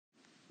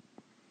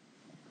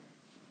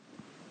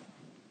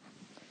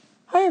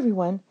Hi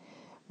everyone.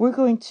 We're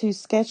going to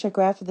sketch a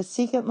graph of the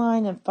secant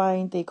line and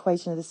find the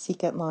equation of the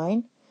secant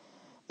line.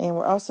 And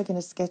we're also going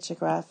to sketch a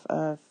graph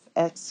of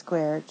x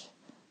squared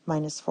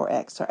minus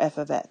 4x, or f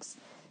of x.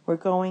 We're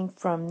going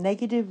from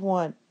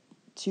 -1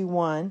 to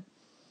 1,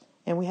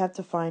 and we have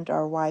to find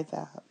our y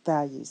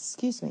values.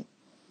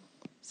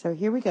 So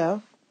here we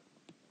go.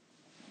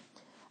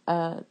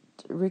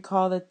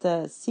 Recall that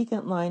the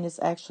secant line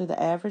is actually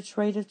the average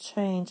rate of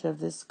change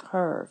of this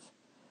curve.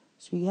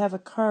 So you have a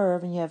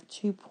curve and you have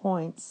 2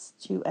 points,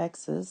 2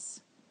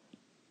 x's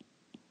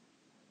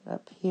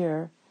up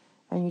here,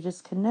 and you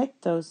just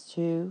connect those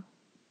two,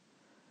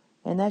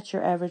 and that's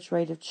your average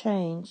rate of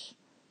change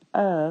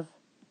of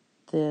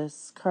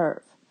this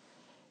curve.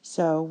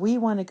 So we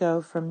want to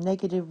go from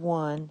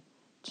 -1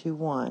 to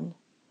 1.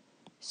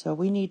 So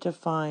we need to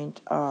find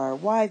our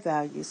y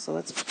value. So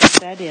let's put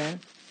that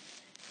in.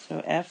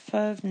 So f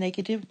of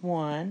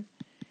 -1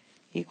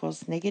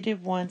 equals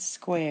 -1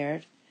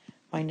 squared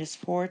minus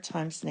 4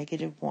 times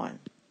 -1.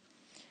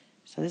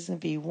 So this is going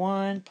to be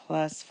 1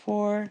 plus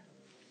 4,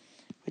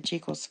 which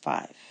equals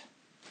 5.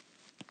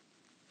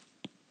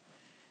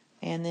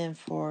 And then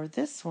for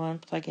this one,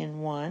 plug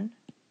in 1.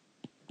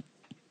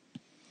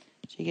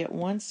 So you get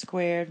 1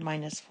 squared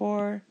minus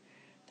 4.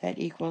 That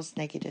equals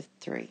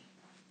 -3.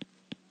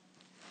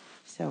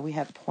 So we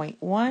have point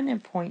 1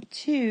 and point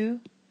 2.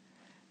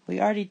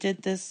 We already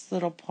did this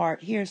little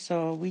part here,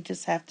 so we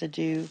just have to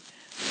do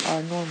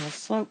our normal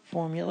slope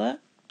formula.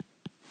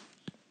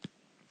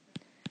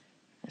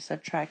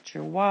 Subtract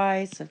your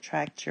y,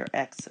 subtract your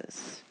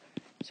x's.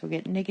 So we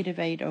get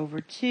 -8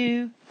 over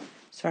 2.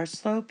 So our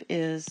slope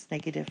is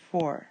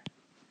 -4.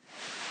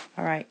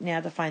 All right, now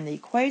to find the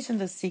equation of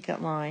the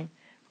secant line,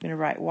 we're going to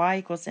write y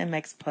equals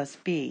mx plus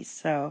b.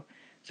 So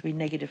we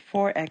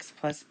 -4x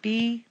plus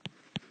b.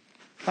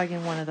 Plug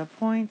in one of the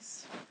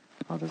points.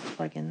 I'll just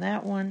plug in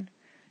that one.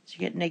 So you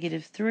get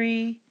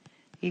 -3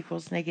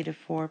 equals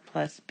 -4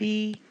 plus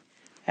b.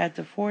 Add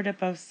the 4 to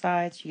both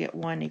sides, you get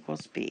 1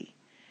 equals b.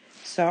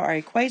 So our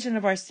equation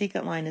of our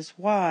secant line is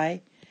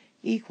y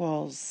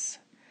equals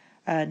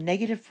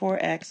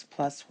 -4x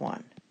plus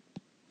 1.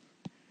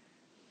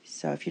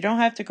 So if you don't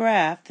have to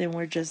graph, then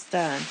we're just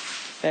done.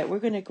 But we're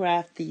going to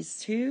graph these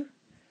two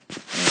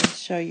and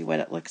show you what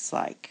it looks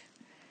like.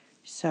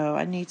 So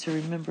I need to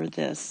remember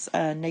this.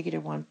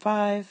 -1,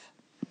 5,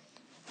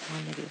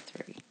 and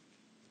 -3.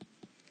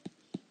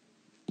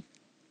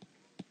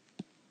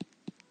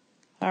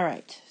 All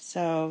right,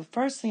 so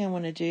first thing I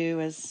want to do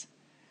is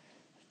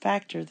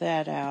factor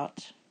that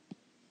out.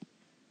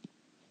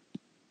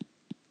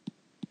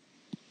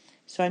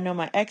 So I know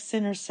my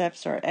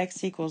x-intercepts are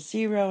x equals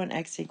 0 and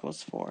x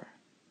equals 4.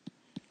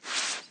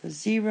 So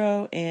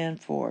 0 and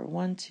 4.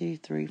 1, 2,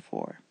 3,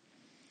 4.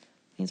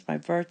 Means my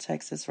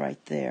vertex is right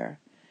there.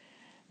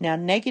 Now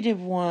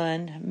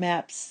 -1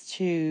 maps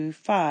to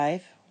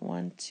 5.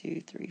 1,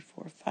 2, 3,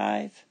 4,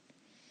 5.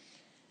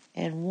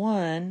 And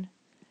 1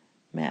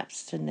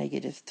 maps to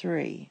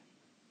 -3.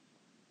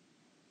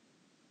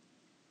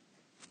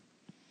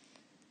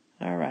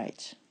 All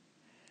right.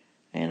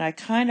 And I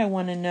kind of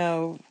want to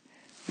know,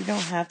 we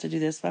don't have to do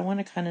this, but I want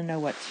to kind of know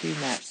what 2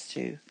 maps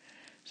to.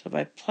 So if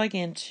I plug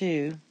in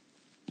 2,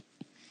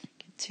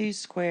 get 2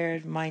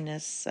 squared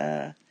minus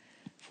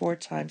 4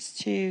 times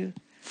 2,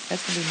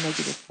 that's going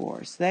to be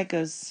 -4. So that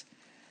goes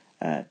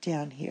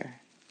down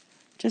here,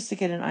 just to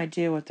get an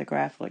idea what the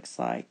graph looks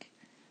like.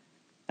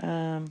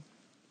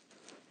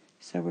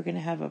 So we're going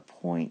to have a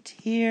point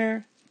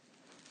here,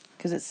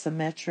 because it's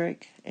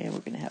symmetric, and we're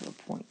going to have a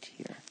point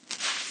here.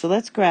 So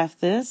let's graph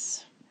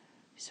this.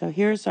 So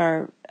here's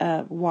our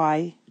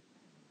y,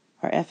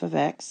 our f of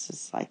x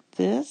is like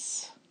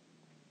this.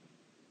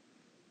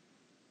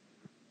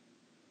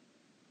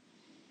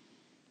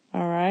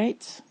 All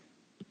right.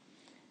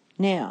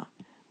 Now,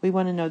 we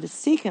want to know the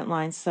secant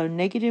line. So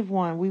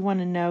 -1, we want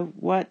to know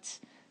what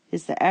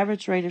is the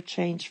average rate of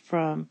change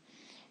from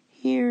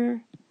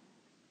here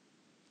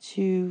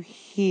to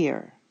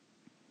here.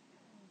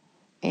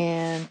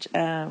 And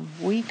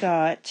we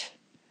got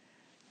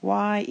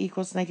y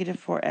equals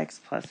 -4x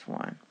plus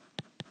 1.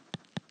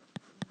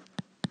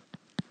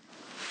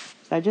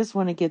 So I just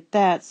want to get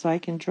that so I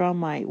can draw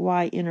my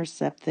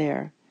y-intercept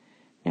there.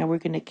 Now we're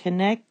going to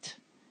connect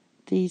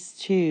these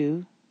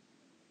two,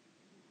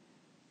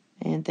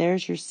 and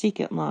there's your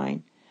secant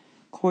line.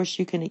 Of course,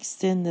 you can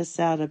extend this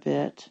out a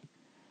bit.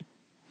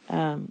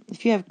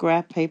 If you have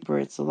graph paper,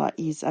 it's a lot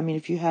easier. I mean,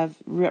 if you have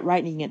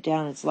writing it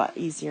down, it's a lot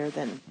easier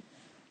than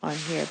on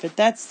here. But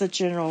that's the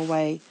general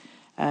way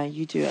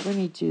you do it. Let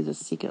me do the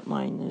secant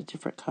line in a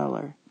different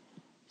color.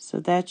 So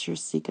that's your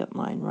secant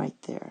line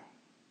right there.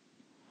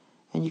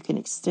 And you can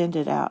extend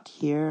it out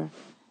here,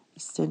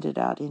 extend it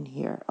out in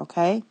here,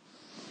 okay?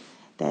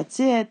 That's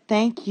it.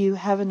 Thank you.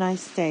 Have a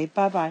nice day.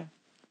 Bye-bye.